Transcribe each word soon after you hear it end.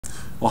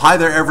Well, hi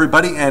there,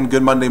 everybody, and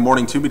good Monday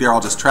morning to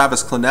meteorologist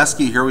Travis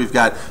Klineski here. We've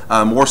got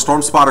more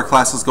storm spotter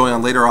classes going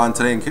on later on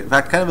today. In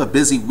fact, kind of a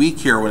busy week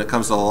here when it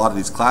comes to a lot of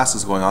these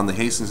classes going on. The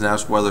Hastings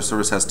National Weather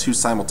Service has two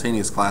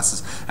simultaneous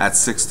classes at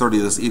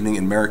 6:30 this evening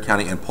in Merritt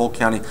County and Polk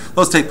County.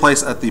 Those take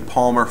place at the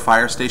Palmer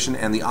Fire Station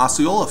and the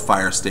Osceola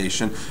Fire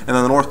Station. And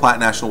then the North Platte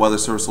National Weather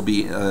Service will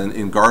be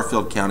in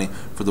Garfield County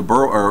for the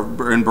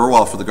in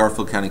Burwell for the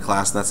Garfield County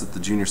class, and that's at the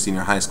junior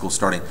senior high school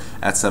starting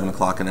at 7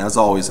 o'clock. And as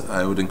always,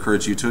 I would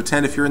encourage you to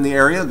attend if you're in the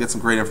area. Get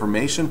some great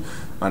information,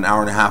 about an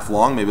hour and a half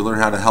long. Maybe learn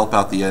how to help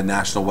out the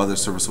National Weather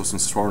Service with some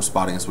storm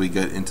spotting as we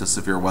get into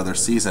severe weather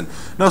season.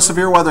 No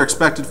severe weather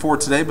expected for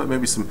today, but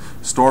maybe some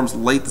storms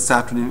late this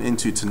afternoon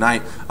into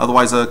tonight.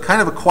 Otherwise,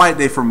 kind of a quiet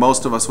day for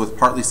most of us with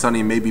partly sunny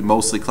and maybe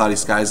mostly cloudy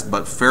skies,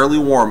 but fairly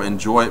warm.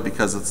 Enjoy it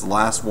because it's the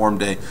last warm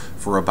day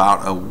for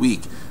about a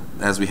week.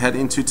 As we head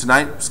into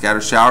tonight,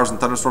 scattered showers and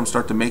thunderstorms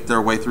start to make their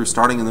way through,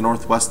 starting in the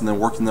northwest and then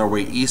working their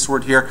way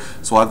eastward here.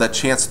 So we'll have that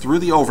chance through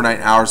the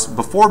overnight hours.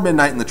 Before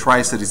midnight in the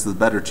Tri-Cities, the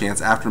better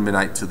chance. After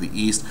midnight to the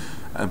east.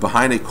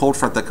 Behind a cold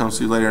front that comes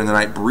through later in the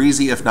night,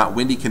 breezy if not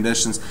windy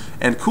conditions,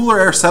 and cooler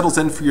air settles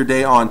in for your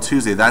day on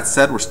Tuesday. That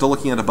said, we're still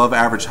looking at above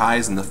average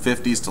highs in the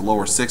 50s to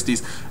lower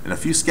 60s, and a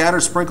few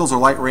scattered sprinkles or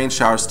light rain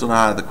showers still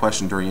not out of the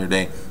question during your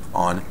day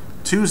on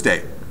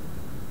Tuesday.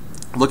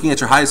 Looking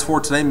at your highs for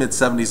today,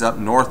 mid-70s up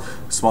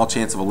north, small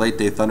chance of a late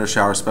day thunder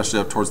shower, especially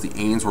up towards the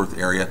Ainsworth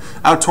area.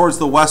 Out towards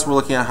the west, we're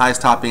looking at highs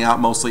topping out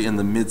mostly in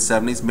the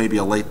mid-70s, maybe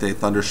a late day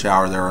thunder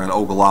shower there in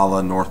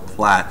Ogallala, North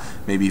Platte,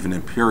 maybe even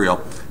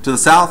Imperial. To the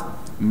south,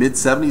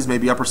 mid-70s,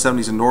 maybe upper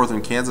 70s in northern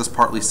Kansas,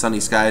 partly sunny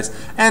skies.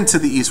 And to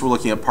the east, we're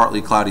looking at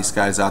partly cloudy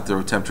skies out there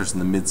with temperatures in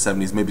the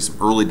mid-70s, maybe some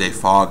early day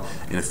fog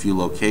in a few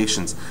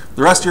locations.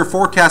 The rest of your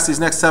forecast these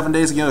next 7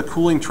 days, again, a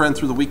cooling trend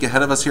through the week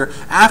ahead of us here.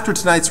 After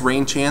tonight's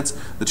rain chance,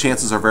 the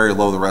chances are very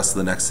low the rest of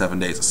the next 7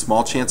 days. A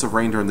small chance of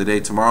rain during the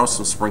day tomorrow,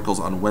 some sprinkles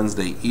on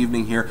Wednesday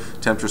evening here.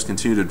 Temperatures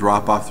continue to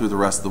drop off through the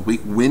rest of the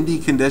week. Windy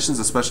conditions,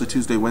 especially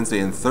Tuesday, Wednesday,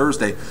 and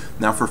Thursday.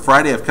 Now for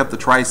Friday, I've kept the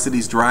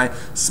Tri-Cities dry.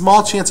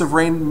 Small chance of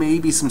rain,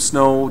 maybe some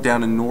snow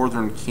down in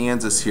northern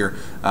Kansas here,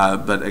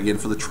 but again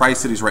for the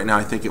Tri-Cities right now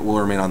I think it will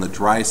remain on the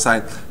dry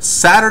side.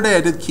 Saturday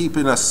I did keep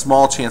in a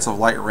small chance of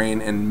light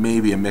rain and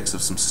maybe a mix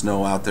of some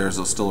snow out there,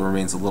 so it still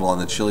remains a little on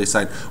the chilly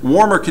side.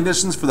 Warmer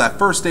conditions for that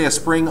first day of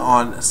spring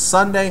on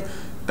Sunday,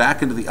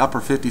 back into the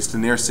upper 50s to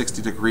near 60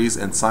 degrees,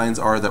 and signs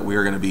are that we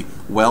are going to be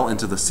well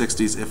into the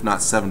 60s if not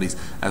 70s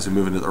as we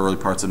move into the early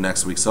parts of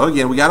next week. So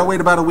again, we got to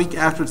wait about a week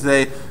after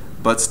today,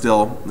 but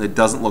still, it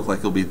doesn't look like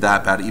it'll be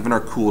that bad. Even our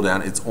cool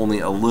down, it's only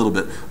a little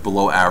bit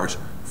below average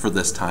for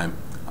this time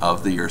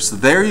of the year. So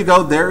there you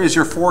go. There is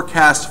your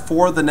forecast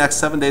for the next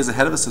 7 days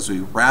ahead of us as we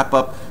wrap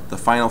up the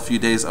final few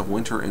days of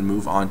winter and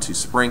move on to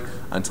spring.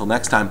 Until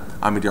next time,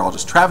 I'm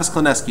meteorologist Travis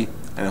Klineski,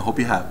 and I hope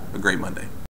you have a great Monday.